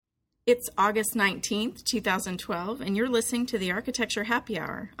It's August 19th, 2012, and you're listening to the Architecture Happy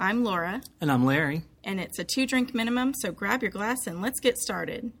Hour. I'm Laura. And I'm Larry. And it's a 2-drink minimum, so grab your glass and let's get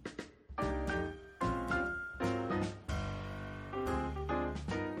started.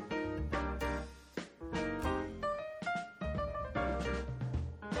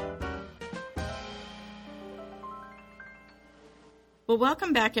 Well,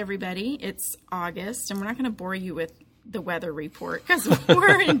 welcome back, everybody. It's August, and we're not going to bore you with the weather report because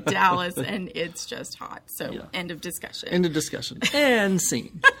we're in Dallas and it's just hot. So End of discussion. End of discussion. And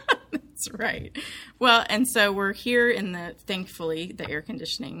scene. That's right. Well, and so we're here in thankfully, the air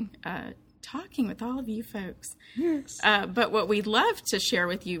conditioning, talking with all of you folks. Yes. But what we'd love to share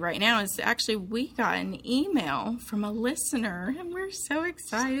with you right now is actually we got an email from a listener and we're so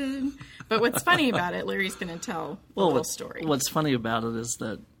excited. But what's funny about it, Larry's going to tell a little story. What's funny about it is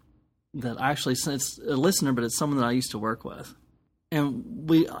that actually it's a listener, but it's someone that I used to work with. And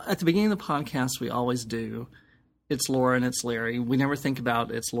we, at the beginning of the podcast, we always do, it's Laura and it's Larry. We never think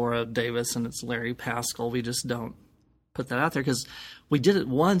about it's Laura Davis and it's Larry Pascal. We just don't put that out there because we did it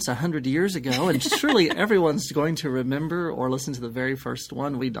once 100 years ago, and surely everyone's going to remember or listen to the very first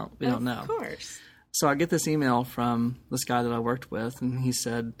one. We don't know. Of course. So I get this email from this guy that I worked with, and he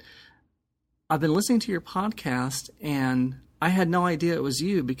said, I've been listening to your podcast, and I had no idea it was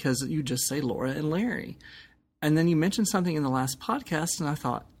you because you just say Laura and Larry. And then you mentioned something in the last podcast, and I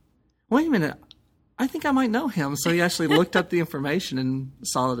thought, wait a minute, I think I might know him. So he actually looked up the information and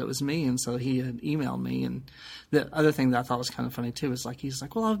saw that it was me, and so he had emailed me. And the other thing that I thought was kind of funny, too, is he's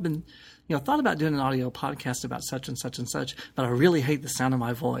like, well, I've been, thought about doing an audio podcast about such and such and such, but I really hate the sound of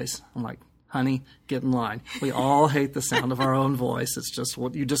my voice. I'm like, honey, get in line. We all hate the sound of our own voice. It's just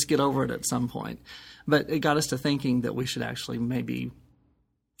you just get over it at some point. But it got us to thinking that we should actually maybe,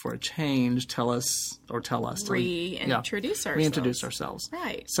 for a change, tell us. Reintroduce ourselves.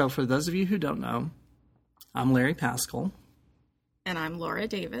 Right. So for those of you who don't know, I'm Larry Pascal. And I'm Laura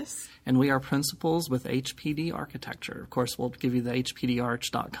Davis. And we are principals with HPD Architecture. Of course, we'll give you the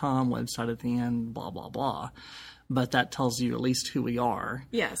hpdarch.com website at the end, blah, blah, blah. But that tells you at least who we are.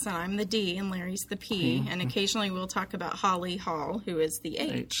 Yes, and I'm the D and Larry's the P. Mm-hmm. And occasionally we'll talk about Holly Hall, who is the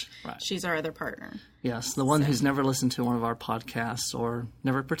H. Right. She's our other partner. Yes, the one who's never listened to one of our podcasts or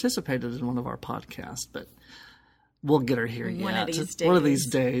never participated in one of our podcasts. But we'll get her here One of these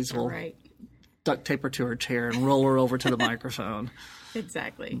days we'll duct tape her to her chair and roll her over to the microphone.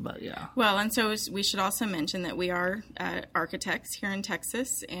 Exactly. But yeah. Well, and so we should also mention that we are architects here in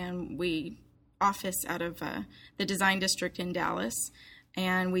Texas, and we office out of the Design District in Dallas,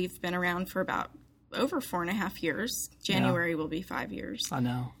 and we've been around for about over 4.5 years. January will be 5 years. I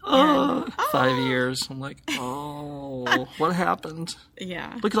know. 5 years. I'm like, what happened?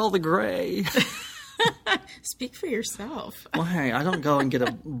 Yeah. Look at all the gray. Speak for yourself. Well, hey, I don't go and get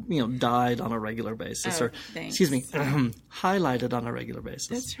dyed on a regular basis, thanks. Highlighted on a regular basis.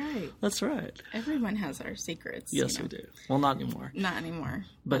 That's right. That's right. Everyone has our secrets. Yes, we do. Well, not anymore. Not anymore.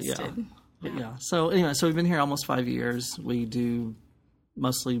 But Busted. Yeah. So anyway, we've been here almost 5 years. We do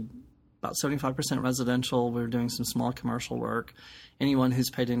mostly about 75% residential. We're doing some small commercial work. Anyone who's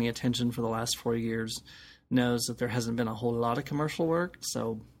paid any attention for the last 4 years knows that there hasn't been a whole lot of commercial work.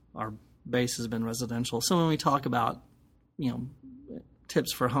 So our base has been residential. So when we talk about,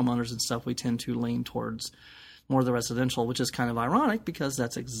 tips for homeowners and stuff, we tend to lean towards more of the residential, which is kind of ironic because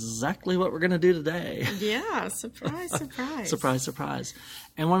that's exactly what we're going to do today. Yeah, surprise, surprise. Surprise, surprise.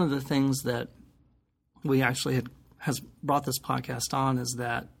 And one of the things that we actually has brought this podcast on is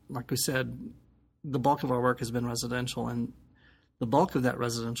that, like we said, the bulk of our work has been residential, and the bulk of that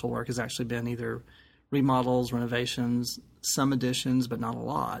residential work has actually been either remodels, renovations, some additions, but not a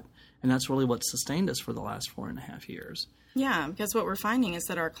lot. And that's really what sustained us for the last 4.5 years. Yeah, because what we're finding is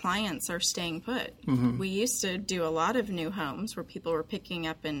that our clients are staying put. Mm-hmm. We used to do a lot of new homes where people were picking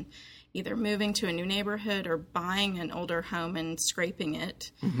up and either moving to a new neighborhood or buying an older home and scraping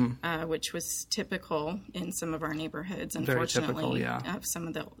it, mm-hmm. Which was typical in some of our neighborhoods, unfortunately. Very typical, yeah. Of some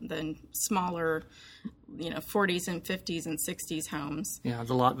of the smaller, 40s and 50s and 60s homes. Yeah,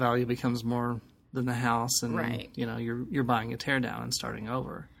 the lot value becomes more than the house, and right. You're buying a tear down and starting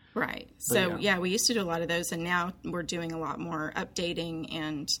over. Right. So, we used to do a lot of those, and now we're doing a lot more updating,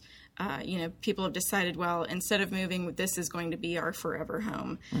 and, people have decided, well, instead of moving, this is going to be our forever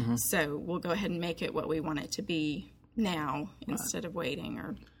home. Mm-hmm. So we'll go ahead and make it what we want it to be now instead of waiting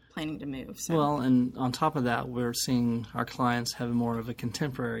or planning to move. So. Well, and on top of that, we're seeing our clients have more of a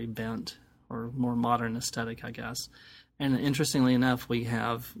contemporary bent or more modern aesthetic, I guess. And interestingly enough, we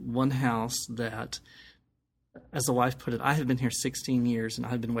have one house that as the wife put it, I have been here 16 years, and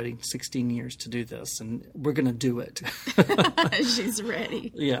I've been waiting 16 years to do this, and we're going to do it. She's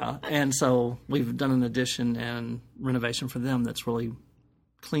ready. Yeah, and so we've done an addition and renovation for them that's really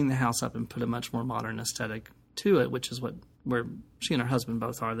cleaned the house up and put a much more modern aesthetic to it, which is where she and her husband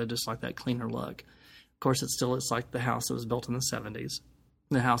both are. They just like that cleaner look. Of course, it's like the house that was built in the 70s,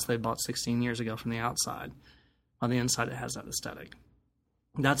 the house they bought 16 years ago from the outside. On the inside, it has that aesthetic.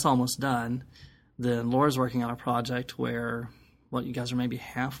 That's almost done. Then Laura's working on a project where, you guys are maybe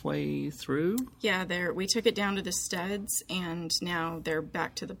halfway through? Yeah, we took it down to the studs, and now they're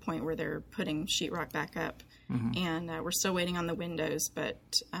back to the point where they're putting sheetrock back up. Mm-hmm. And we're still waiting on the windows, but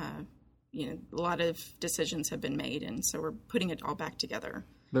a lot of decisions have been made, and so we're putting it all back together.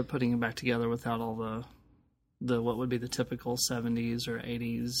 But putting it back together without all the what would be the typical 70s or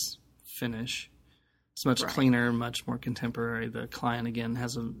 80s finish. It's much cleaner, much more contemporary. The client, again,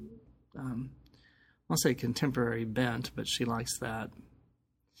 has I'll say contemporary bent, but she likes that.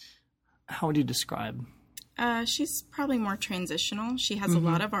 How would you describe? She's probably more transitional. She has a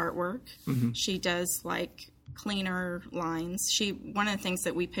lot of artwork. Mm-hmm. She does like cleaner lines. One of the things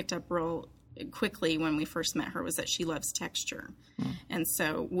that we picked up real quickly when we first met her was that she loves texture. Mm. And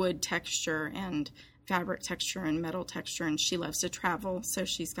so wood texture and fabric texture and metal texture, and she loves to travel. So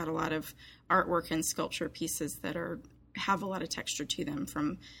she's got a lot of artwork and sculpture pieces that have a lot of texture to them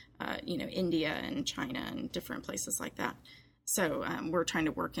from India and China and different places like that. So we're trying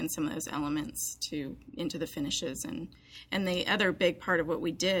to work in some of those elements into the finishes. And the other big part of what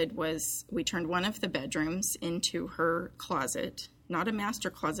we did was we turned one of the bedrooms into her closet, not a master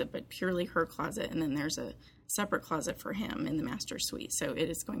closet, but purely her closet. And then there's a separate closet for him in the master suite. So it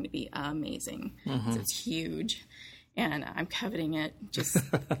is going to be amazing. Mm-hmm. It's huge. And I'm coveting it just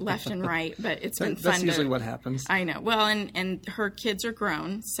left and right, but it's been fun. That's usually what happens. I know. Well, and her kids are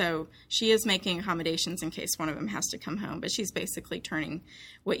grown, so she is making accommodations in case one of them has to come home. But she's basically turning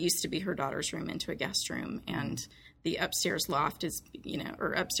what used to be her daughter's room into a guest room, and the upstairs loft is,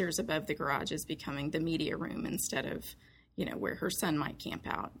 or upstairs above the garage is becoming the media room instead of, where her son might camp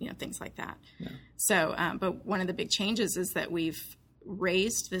out, things like that. Yeah. So, but one of the big changes is that we've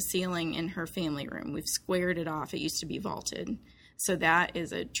raised the ceiling in her family room. We've squared it off. It used to be vaulted. So that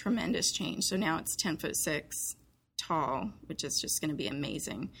is a tremendous change. So now it's 10'6" tall, which is just going to be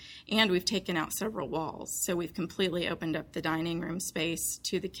amazing. And we've taken out several walls. So we've completely opened up the dining room space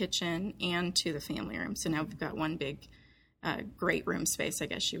to the kitchen and to the family room. So now we've got one big great room space, I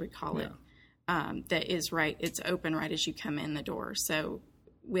guess you would call it, that is it's open right as you come in the door. So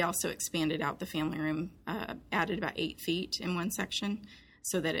we also expanded out the family room, added about 8 feet in one section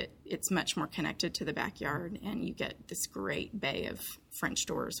so that it's much more connected to the backyard, and you get this great bay of French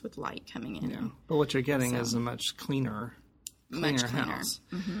doors with light coming in. Yeah. But what you're getting is a much cleaner house.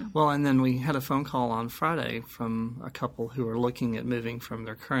 Mm-hmm. Well, and then we had a phone call on Friday from a couple who are looking at moving from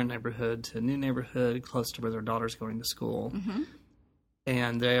their current neighborhood to a new neighborhood close to where their daughter's going to school. Mm-hmm.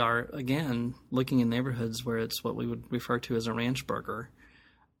 And they are, again, looking in neighborhoods where it's what we would refer to as a ranch burger.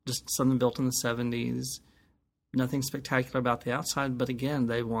 Just something built in the 70s, nothing spectacular about the outside, but again,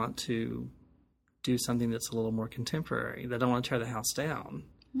 they want to do something that's a little more contemporary. They don't want to tear the house down.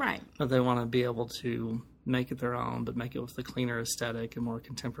 Right. But they want to be able to make it their own, but make it with a cleaner aesthetic and more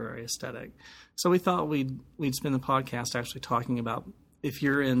contemporary aesthetic. So we thought we'd spend the podcast actually talking about if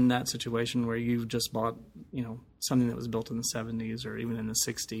you're in that situation where you've just bought, something that was built in the 70s or even in the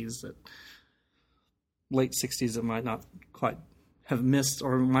 60s, that late 60s that might not quite have missed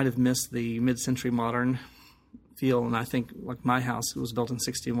or might have missed the mid-century modern feel. And I think, like my house, it was built in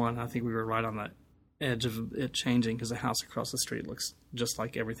 61. I think we were right on the edge of it changing because the house across the street looks just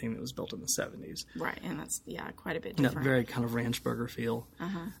like everything that was built in the 70s. Right, and that's, quite a bit different. That very kind of ranch burger feel.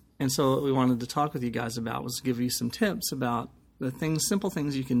 Uh-huh. And so what we wanted to talk with you guys about was give you some tips about the simple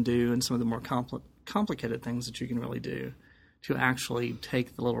things you can do and some of the more complicated things that you can really do to actually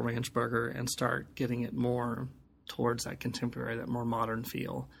take the little ranch burger and start getting it more towards that contemporary, that more modern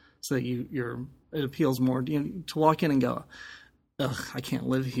feel, so that it appeals more to walk in and go, ugh, I can't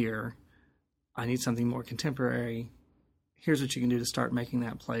live here. I need something more contemporary. Here's what you can do to start making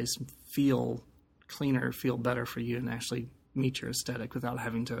that place feel cleaner, feel better for you, and actually meet your aesthetic without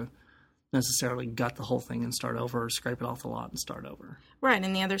having to necessarily gut the whole thing and start over, or scrape it off the lot and start over. Right,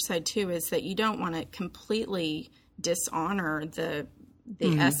 and the other side too is that you don't want to completely dishonor the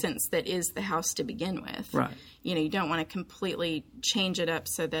essence that is the house to begin with. Right. You don't want to completely change it up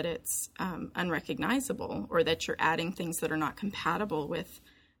so that it's unrecognizable, or that you're adding things that are not compatible with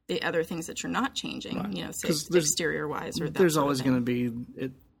the other things that you're not changing, right. Say exterior-wise or that there's sort of always going to be,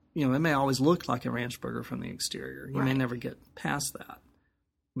 it may always look like a ranch burger from the exterior. You right. may never get past that.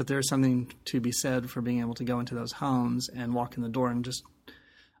 But there's something to be said for being able to go into those homes and walk in the door and just,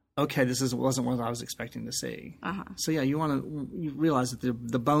 okay, wasn't what I was expecting to see. So yeah, you realize that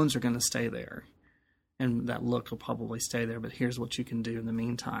the bones are going to stay there, and that look will probably stay there. But here's what you can do in the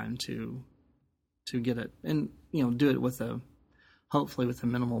meantime to get it, and do it hopefully with a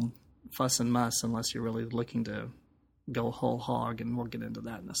minimal fuss and muss, unless you're really looking to go whole hog, and we'll get into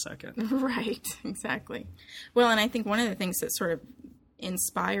that in a second. Right, exactly. Well, and I think one of the things that sort of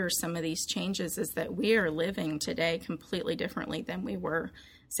inspires some of these changes is that we are living today completely differently than we were,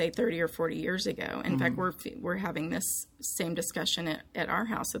 say, 30 or 40 years ago. In fact, we're having this same discussion at our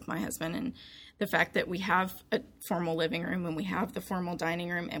house with my husband, and the fact that we have a formal living room and we have the formal dining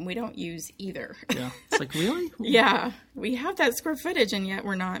room, and we don't use either. Yeah, it's like, really? Yeah, we have that square footage, and yet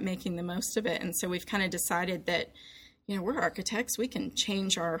we're not making the most of it. And so we've kind of decided that, we're architects. We can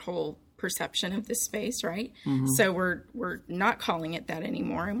change our whole perception of this space, right? So we're not calling it that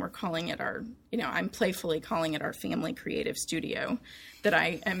anymore, and we're calling it I'm playfully calling it our family creative studio that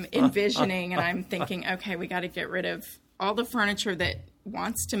I am envisioning, and I'm thinking, okay, we got to get rid of all the furniture that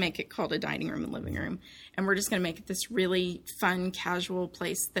wants to make it called a dining room and living room, and we're just going to make it this really fun, casual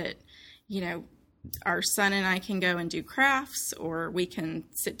place that, our son and I can go and do crafts, or we can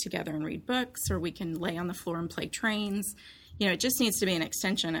sit together and read books, or we can lay on the floor and play trains. It just needs to be an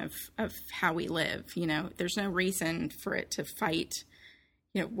extension of how we live. There's no reason for it to fight,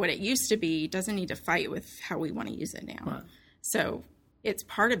 what it used to be doesn't need to fight with how we want to use it now. Right. So it's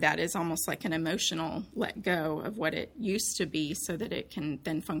part of that is almost like an emotional let go of what it used to be so that it can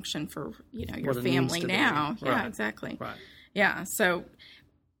then function for, your family now. Right. Yeah, exactly. Right. Yeah. So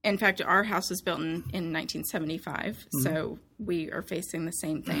in fact, our house was built in 1975, so we are facing the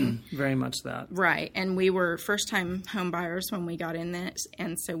same thing. Very much that. Right, and we were first-time home buyers when we got in this,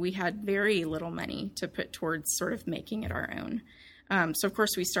 and so we had very little money to put towards sort of making it our own. So, of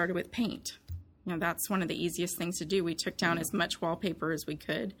course, we started with paint. That's one of the easiest things to do. We took down as much wallpaper as we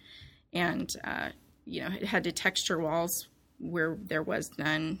could, and, it had to texture walls where there was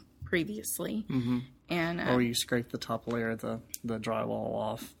none previously. And, or you scrape the top layer of the drywall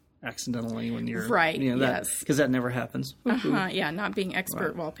off accidentally when you're... Right, yes. Because that never happens. Yeah, not being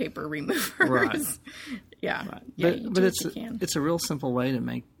expert wallpaper removers. Right. Yeah. Right. Yeah, but it's a real simple way to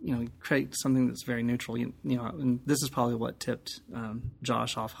make, create something that's very neutral. And this is probably what tipped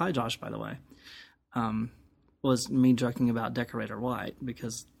Josh off. Hi, Josh, by the way. Was me joking about decorator white,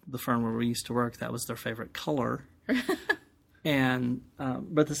 because the firm where we used to work, that was their favorite color. And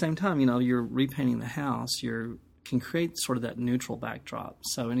but at the same time, you're repainting the house. You can create sort of that neutral backdrop.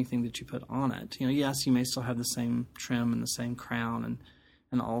 So anything that you put on it, yes, you may still have the same trim and the same crown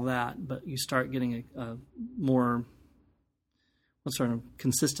and all that, but you start getting a more sort of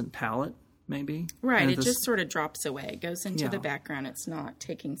consistent palette, maybe. Right. It just sort of drops away. It goes into the background. It's not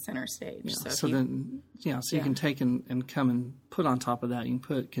taking center stage. Yeah. So you can take and come and put on top of that. You can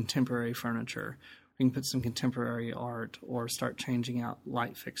put contemporary furniture. You can put some contemporary art, or start changing out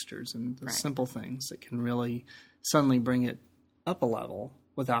light fixtures and the simple things that can really suddenly bring it up a level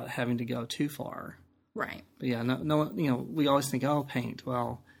without having to go too far. Right. But yeah, no, we always think, paint.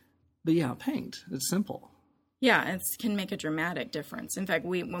 Well, but yeah, paint. It's simple. Yeah, it can make a dramatic difference. In fact,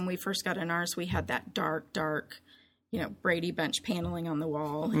 when we first got in ours, we had that dark, Brady Bunch paneling on the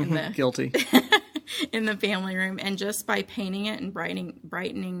wall in the guilty in the family room, and just by painting it and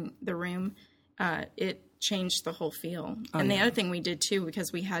brightening the room. It changed the whole feel. The other thing we did too,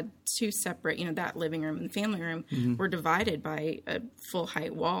 because we had two separate, that living room and the family room were divided by a full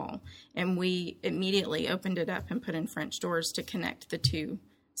height wall. And we immediately opened it up and put in French doors to connect the two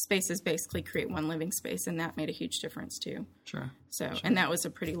spaces, basically create one living space. And that made a huge difference too. Sure. And that was a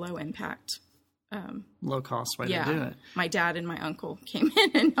pretty low impact. Low cost way to do it. My dad and my uncle came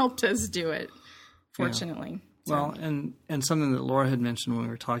in and helped us do it, fortunately. Yeah. Well, and something that Laura had mentioned when we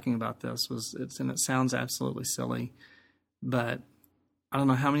were talking about this was, and it sounds absolutely silly, but I don't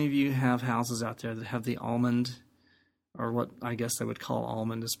know how many of you have houses out there that have the almond, or what I guess they would call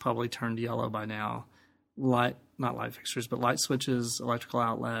almond, is probably turned yellow by now. Not light fixtures, but light switches, electrical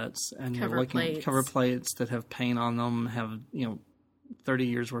outlets, and you're looking at cover plates that have paint on them, have 30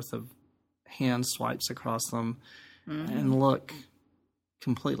 years worth of hand swipes across them, and look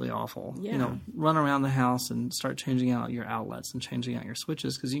completely awful. Yeah. Run around the house and start changing out your outlets and changing out your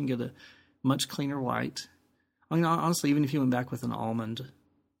switches, because you can get a much cleaner white. I mean, honestly, even if you went back with an almond,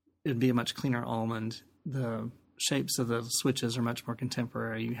 it'd be a much cleaner almond. The shapes of the switches are much more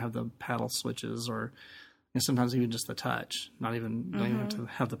contemporary. You have the paddle switches, or sometimes even just the touch. Don't even have to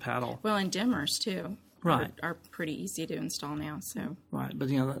have the paddle. Well, and dimmers too. Right. Are pretty easy to install now. So. Right, but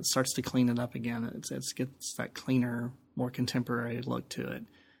that starts to clean it up again. It gets that cleaner, more contemporary look to it.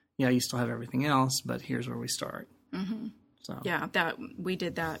 yeah, you still have everything else, but here's where we start. Mm-hmm. So yeah, we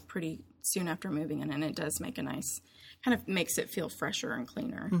did that pretty soon after moving in, and it does make a nice, kind of makes it feel fresher and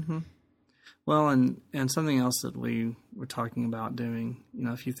cleaner. Mm-hmm. Well, and something else that we were talking about doing,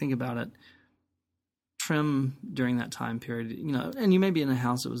 if you think about it, trim during that time period, and you may be in a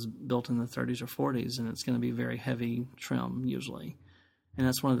house that was built in the 30s or 40s, and it's going to be very heavy trim usually. And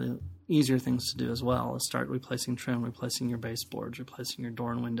that's one of the easier things to do as well, is start replacing trim, replacing your baseboards, replacing your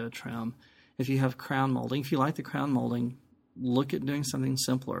door and window trim. If you have crown molding, if you like the crown molding, look at doing something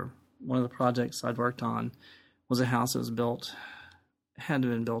simpler. One of the projects I'd worked on was a house that was built, had to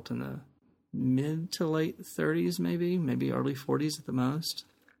have been built in the mid to late 30s, maybe early 40s at the most.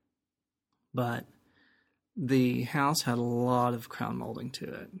 But the house had a lot of crown molding to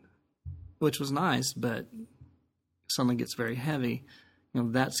it, which was nice, but suddenly gets very heavy.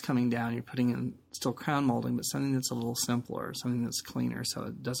 That's coming down. You're putting in still crown molding, but something that's a little simpler, something that's cleaner, so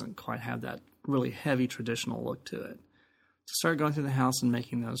it doesn't quite have that really heavy traditional look to it. So start going through the house and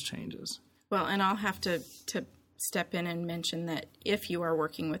making those changes. Well, and I'll have to step in and mention that if you are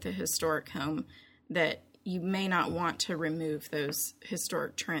working with a historic home, that you may not want to remove those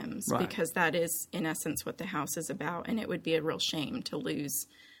historic trims, right, because that is, in essence, what the house is about, and it would be a real shame to lose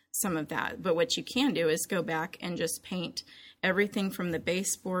some of that. But what you can do is go back and just paint everything from the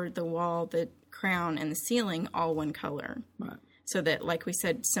baseboard, the wall, the crown, and the ceiling all one color. Right. So that, like we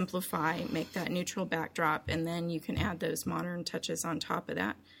said, simplify, make that neutral backdrop, and then you can add those modern touches on top of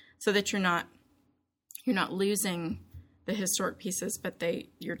that, so that you're not losing the historic pieces, but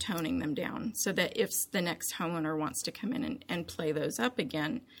you're toning them down, so that if the next homeowner wants to come in and play those up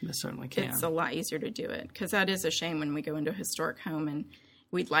again, they certainly can. It's a lot easier to do it, because that is a shame when we go into a historic home and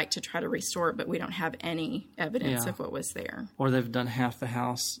we'd like to try to restore it, but we don't have any evidence of what was there. Or they've done half the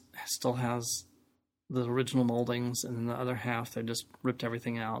house, still has the original moldings, and then the other half, they just ripped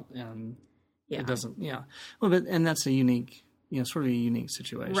everything out, and it doesn't, Well, and that's a unique, sort of a unique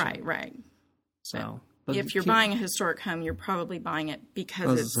situation. Right. So, but if you're buying a historic home, you're probably buying it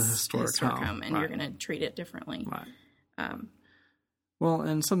because it's a historic home, and you're going to treat it differently. Right. Well,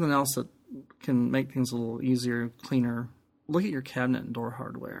 and something else that can make things a little easier, cleaner, look at your cabinet and door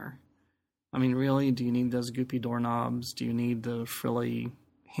hardware. I mean, really, do you need those goopy doorknobs? Do you need the frilly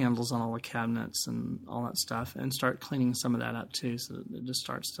handles on all the cabinets and all that stuff? And start cleaning some of that up too, so that it just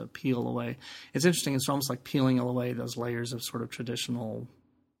starts to peel away. It's interesting. It's almost like peeling away those layers of sort of traditional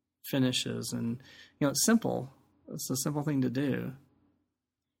finishes. And, it's simple. It's a simple thing to do.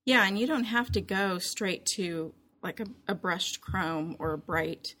 Yeah, and you don't have to go straight to like a brushed chrome or a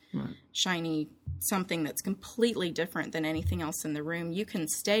bright, shiny something that's completely different than anything else in the room. You can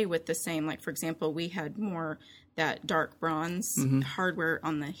stay with the same, like, for example, we had more that dark bronze hardware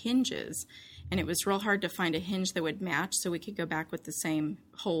on the hinges, and it was real hard to find a hinge that would match, so we could go back with the same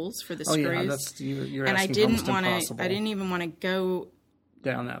holes for the screws. Yeah, that's, you're and asking almost impossible. I didn't even want to go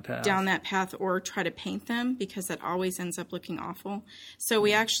down that path or try to paint them, because that always ends up looking awful. So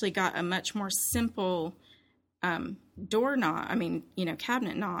we actually got a much more simple cabinet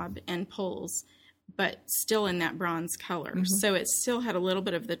knob and pulls, but still in that bronze color. So it still had a little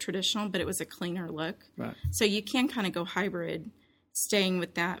bit of the traditional, but it was a cleaner look. Right. So you can kind of go hybrid, staying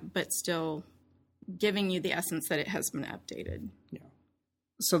with that, but still giving you the essence that it has been updated. Yeah.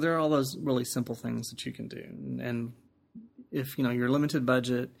 So there are all those really simple things that you can do. And if, you're limited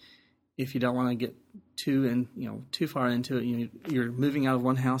budget, if you don't want to get too far into it, you're moving out of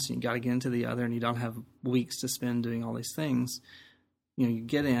one house and you got to get into the other, and you don't have weeks to spend doing all these things. You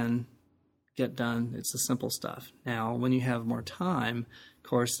get in, get done. It's the simple stuff. Now, when you have more time, of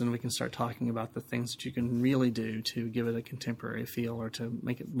course, then we can start talking about the things that you can really do to give it a contemporary feel or to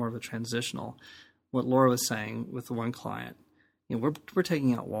make it more of a transitional. What Laura was saying with the one client, we're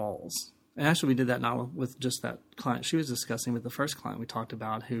taking out walls. And actually, we did that not with just that client she was discussing, but the first client we talked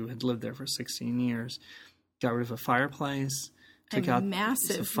about, who had lived there for 16 years, got rid of a fireplace, took out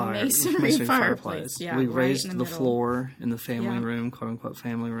massive masonry fireplace. Yeah, we right raised in the floor in the family room, quote unquote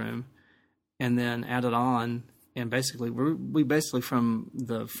family room, and then added on. And basically, we from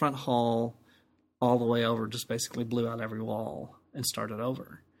the front hall all the way over, just basically blew out every wall and started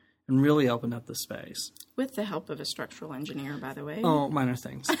over, and really opened up the space. With the help of a structural engineer, by the way. Oh, minor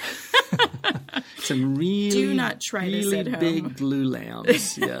things. Some really, do not try this at home. Big glue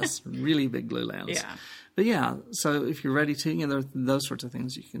lamps. Yes, really big glue lamps. Yeah. But yeah, so if you're ready to, there are those sorts of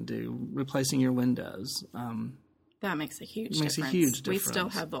things you can do. Replacing your windows. That makes a huge difference. We still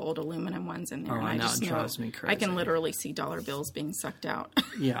have the old aluminum ones in there. Oh, I know. It drives me crazy. I can literally see dollar bills being sucked out.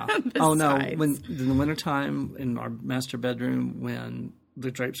 Yeah. Oh, no. In the wintertime in our master bedroom, when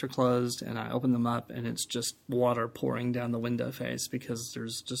the drapes are closed, and I open them up, and it's just water pouring down the window face because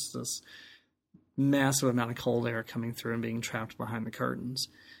there's just this massive amount of cold air coming through and being trapped behind the curtains.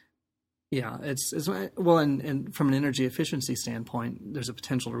 Yeah, it's well, and from an energy efficiency standpoint, there's a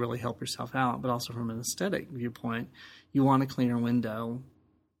potential to really help yourself out, but also from an aesthetic viewpoint, you want a cleaner window.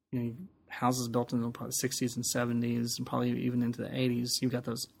 You know, houses built in the 60s and 70s and probably even into the 80s, you've got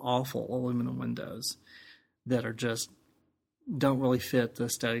those awful aluminum windows that are just don't really fit the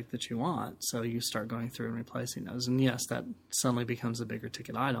aesthetic that you want. So you start going through and replacing those. And yes, that suddenly becomes a bigger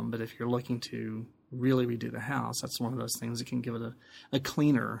ticket item. But if you're looking to really redo the house, that's one of those things that can give it a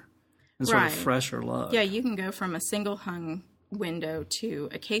cleaner and sort of fresher look. Yeah, you can go from a single hung window to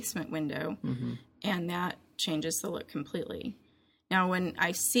a casement window, and that changes the look completely. Now, when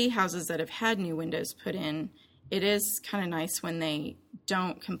I see houses that have had new windows put in, it is kind of nice when they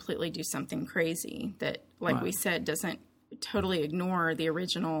don't completely do something crazy that, like we said, doesn't totally ignore the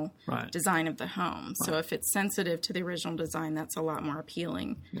original design of the home. So if it's sensitive to the original design, that's a lot more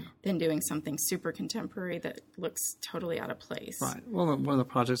appealing than doing something super contemporary that looks totally out of place. Right. Well, one of the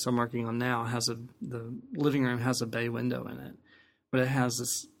projects I'm working on now has the living room has a bay window in it, but it has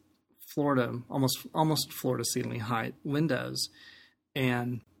this almost floor to ceiling height windows,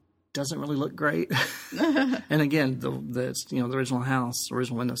 and doesn't really look great. And again, the original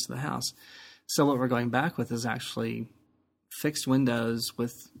windows to the house. So what we're going back with is actually fixed windows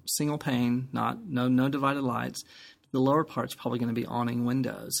with single pane, no divided lights. The lower part's probably going to be awning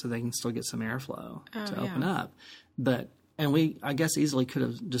windows, so they can still get some airflow to open up. I guess easily could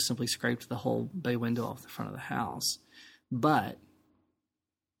have just simply scraped the whole bay window off the front of the house, but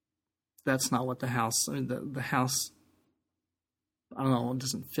that's not what the house. I mean, the house. I don't know. It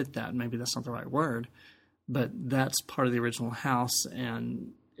doesn't fit that. Maybe that's not the right word, but that's part of the original house,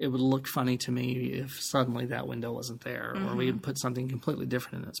 and it would look funny to me if suddenly that window wasn't there, or we had put something completely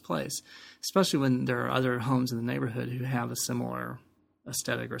different in its place, especially when there are other homes in the neighborhood who have a similar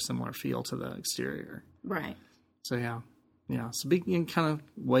aesthetic or similar feel to the exterior. Right. So, yeah. So you can kind of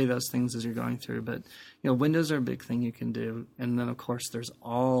weigh those things as you're going through, but, windows are a big thing you can do. And then, of course, there's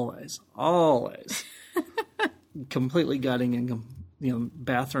always completely gutting and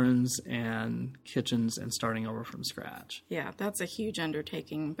bathrooms and kitchens and starting over from scratch. Yeah, that's a huge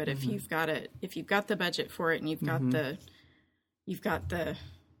undertaking. But if you've got the budget for it, and you've got the,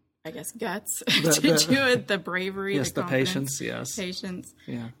 I guess, guts to do it, the bravery, the patience, patience.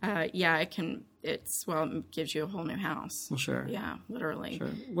 Yeah. It gives you a whole new house. Well, sure. Yeah, literally. Sure.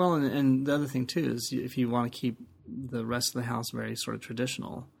 Well, and the other thing too is if you want to keep the rest of the house very sort of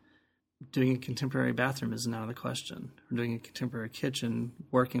traditional, doing a contemporary bathroom is not a question. Or doing a contemporary kitchen,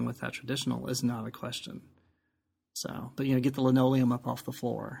 working with that traditional is not a question. So, but get the linoleum up off the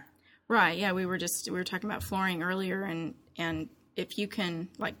floor. Right. Yeah. We were talking about flooring earlier, and if you can,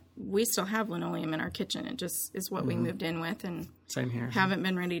 we still have linoleum in our kitchen. It just is what we moved in with, and same here. Haven't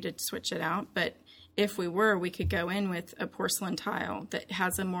been ready to switch it out. But if we were, we could go in with a porcelain tile that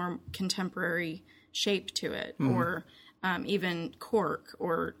has a more contemporary shape to it, or even cork,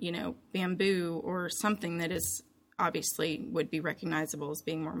 or bamboo, or something that is obviously would be recognizable as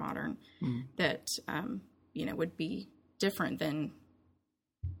being more modern. That would be different than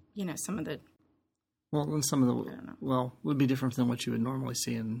some of the. Well, and would be different than what you would normally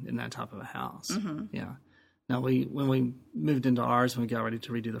see in that type of a house. Yeah. Now, when we moved into ours, when we got ready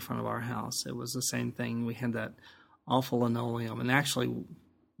to redo the front of our house, it was the same thing. We had that awful linoleum, and actually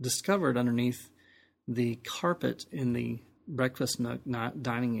discovered underneath the carpet in the breakfast nook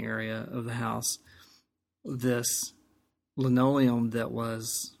dining area of the house this linoleum that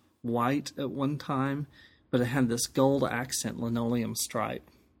was white at one time, but it had this gold accent linoleum stripe.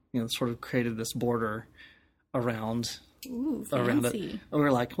 Sort of created this border around it. And we were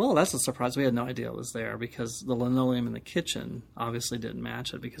like, well, that's a surprise. We had no idea it was there because the linoleum in the kitchen obviously didn't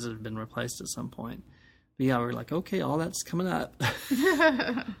match it because it had been replaced at some point. But yeah, we were like, okay, all that's coming up.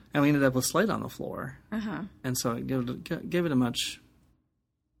 And we ended up with slate on the floor. And so it gave it a much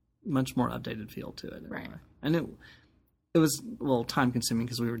more updated feel to it. Right. And it was, time consuming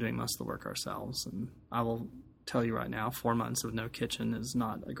because we were doing most of the work ourselves. And I will tell you right now, 4 months of no kitchen is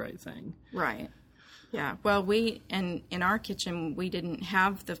not a great thing. Right. Yeah. Well, in our kitchen, we didn't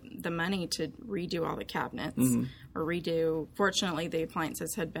have the money to redo all the cabinets or redo. Fortunately, the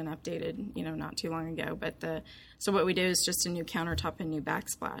appliances had been updated, not too long ago. But so what we do is just a new countertop and new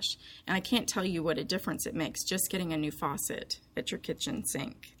backsplash. And I can't tell you what a difference it makes just getting a new faucet at your kitchen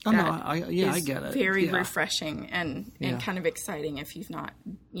sink. Oh, no, I get it. Very refreshing and kind of exciting if you've not,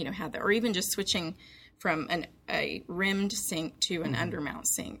 had that, or even just switching from a rimmed sink to an undermount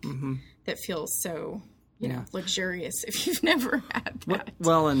sink that feels so, luxurious if you've never had that.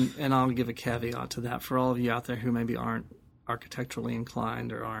 Well, and I'll give a caveat to that for all of you out there who maybe aren't architecturally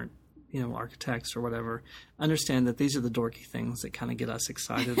inclined or aren't, architects or whatever. Understand that these are the dorky things that kind of get us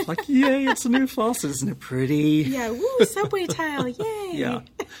excited. Like, yay, it's a new faucet. Isn't it pretty? Yeah, woo, subway tile, yay. Yeah.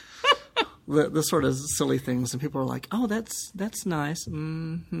 The sort of silly things, and people are like, oh, that's nice.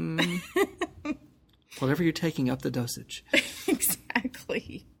 Mm-hmm. Whatever you're taking up the dosage.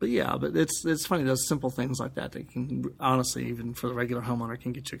 Exactly. But it's funny, those simple things like that can, honestly, even for the regular homeowner,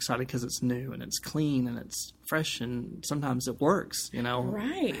 can get you excited because it's new and it's clean and it's fresh and sometimes it works,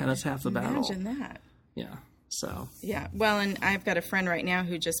 Right. And that's half the battle. Imagine that. Yeah. So. Yeah. Well, and I've got a friend right now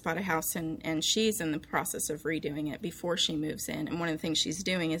who just bought a house and she's in the process of redoing it before she moves in. And one of the things she's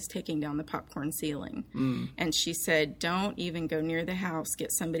doing is taking down the popcorn ceiling. And she said, don't even go near the house.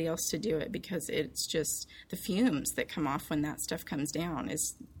 Get somebody else to do it because it's just the fumes that come off when that stuff comes down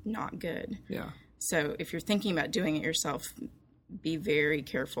is not good. Yeah. So if you're thinking about doing it yourself, be very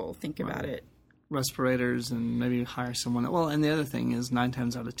careful. Think about it. Respirators and maybe hire someone. Well, and the other thing is 9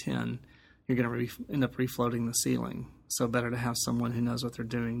 times out of 10, you're going to end up refloating the ceiling. So better to have someone who knows what they're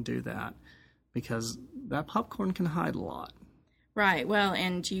doing do that because that popcorn can hide a lot. Right. Well,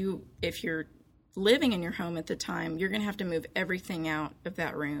 and if you're living in your home at the time, you're going to have to move everything out of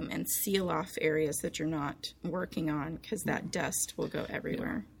that room and seal off areas that you're not working on because that dust will go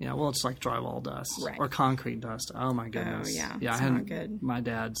everywhere. Yeah, well, it's like drywall dust right. or concrete dust. Oh, my goodness. Oh, yeah. Yeah, it's not good. My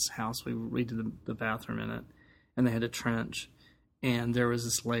dad's house, we redid the bathroom in it, and they had a trench. And there was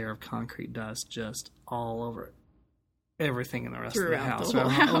this layer of concrete dust just all over everything in the rest Throughout of the house. The whole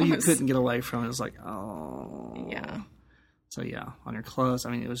house. You couldn't get away from it. It was like, oh. Yeah. So, yeah, on your clothes.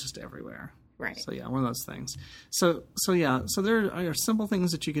 I mean, it was just everywhere. Right. So, yeah, one of those things. So there are simple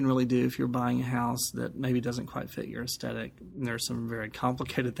things that you can really do if you're buying a house that maybe doesn't quite fit your aesthetic. And there are some very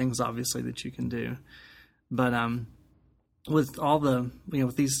complicated things, obviously, that you can do. But with all the,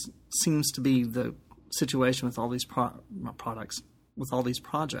 with these seems to be the situation with all these with all these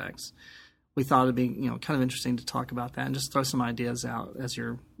projects, we thought it'd be kind of interesting to talk about that and just throw some ideas out as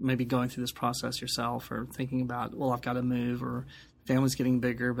you're maybe going through this process yourself or thinking about, well, I've got to move or the family's getting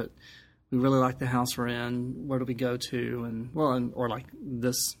bigger, but we really like the house we're in. Where do we go to? Or like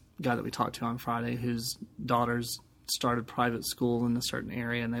this guy that we talked to on Friday, whose daughters started private school in a certain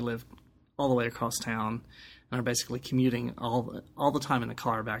area and they live all the way across town and are basically commuting all the time in the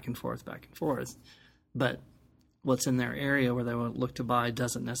car back and forth. But what's in their area where they would look to buy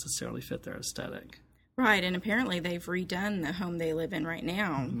doesn't necessarily fit their aesthetic. Right, and apparently they've redone the home they live in right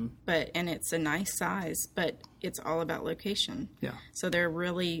now, and it's a nice size, but it's all about location. Yeah. So they're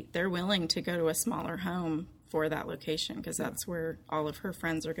willing to go to a smaller home for that location because that's where all of her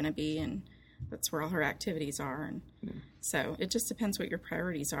friends are going to be and that's where all her activities are. And so it just depends what your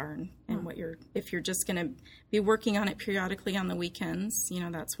priorities are and what if you're just going to be working on it periodically on the weekends,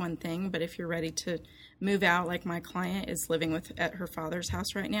 that's one thing. But if you're ready to move out, like my client is living at her father's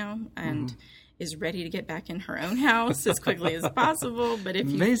house right now and is ready to get back in her own house as quickly as possible. But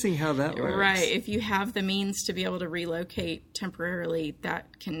amazing how that works. Right. If you have the means to be able to relocate temporarily,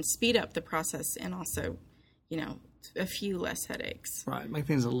 that can speed up the process and also, a few less headaches. Right. Make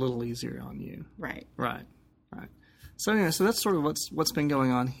things a little easier on you. Right. So anyway, so that's sort of what's been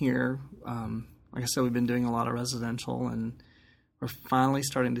going on here. Like I said, we've been doing a lot of residential and we're finally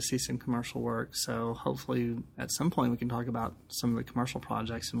starting to see some commercial work. So hopefully at some point we can talk about some of the commercial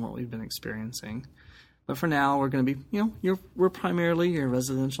projects and what we've been experiencing. But for now, we're going to be, we're primarily your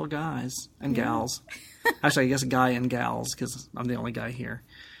residential guys and gals. Actually, I guess guy and gals because I'm the only guy here.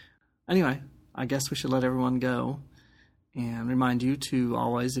 Anyway, I guess we should let everyone go. And remind you to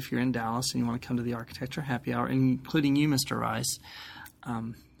always, if you're in Dallas and you want to come to the Architecture Happy Hour, including you, Mr. Rice,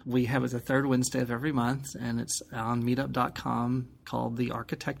 we have it the third Wednesday of every month, and it's on meetup.com called the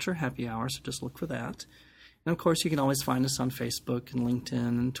Architecture Happy Hour, so just look for that. And, of course, you can always find us on Facebook and LinkedIn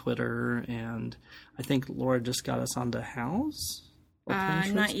and Twitter, and I think Laura just got us onto House?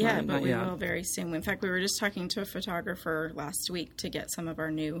 Not yet, but we will very soon. In fact, we were just talking to a photographer last week to get some of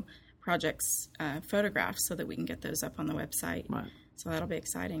our new projects photographs so that we can get those up on the website. Right. So that'll be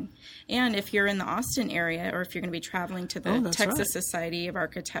exciting. And if you're in the Austin area or if you're going to be traveling to the Texas Society of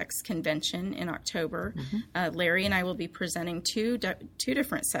Architects convention in October, Larry and I will be presenting two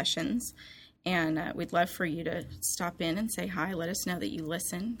different sessions. And we'd love for you to stop in and say hi. Let us know that you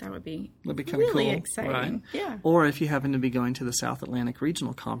listen. That would be really cool. Exciting. Right? Yeah. Or if you happen to be going to the South Atlantic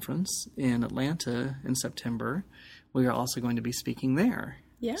Regional Conference in Atlanta in September, we are also going to be speaking there.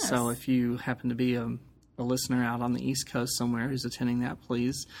 Yes. So if you happen to be a listener out on the East Coast somewhere who's attending that,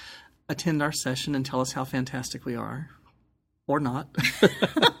 please attend our session and tell us how fantastic we are. Or not.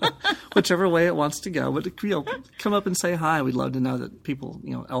 whichever way it wants to go. But come up and say hi. We'd love to know that people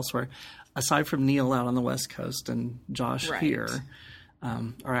elsewhere, aside from Neil out on the West Coast and Josh here,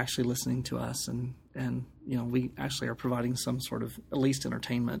 are actually listening to us, and we actually are providing some sort of at least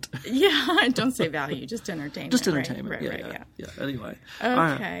entertainment. Yeah, don't say value, just entertainment. Just entertainment. Right. Yeah. Anyway.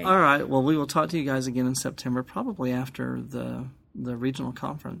 Okay. All right. Well, we will talk to you guys again in September, probably after the regional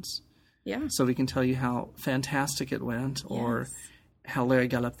conference. Yeah. So we can tell you how fantastic it went, or how Larry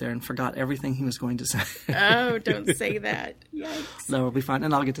got up there and forgot everything he was going to say. Oh, don't say that. Yikes. That'll be fun.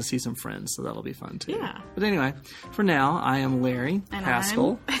 And I'll get to see some friends, so that'll be fun too. Yeah. But anyway, for now, I am Larry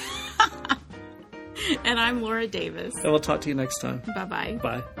Haskell. And I'm Laura Davis. And we'll talk to you next time. Bye-bye.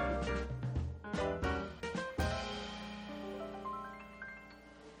 Bye.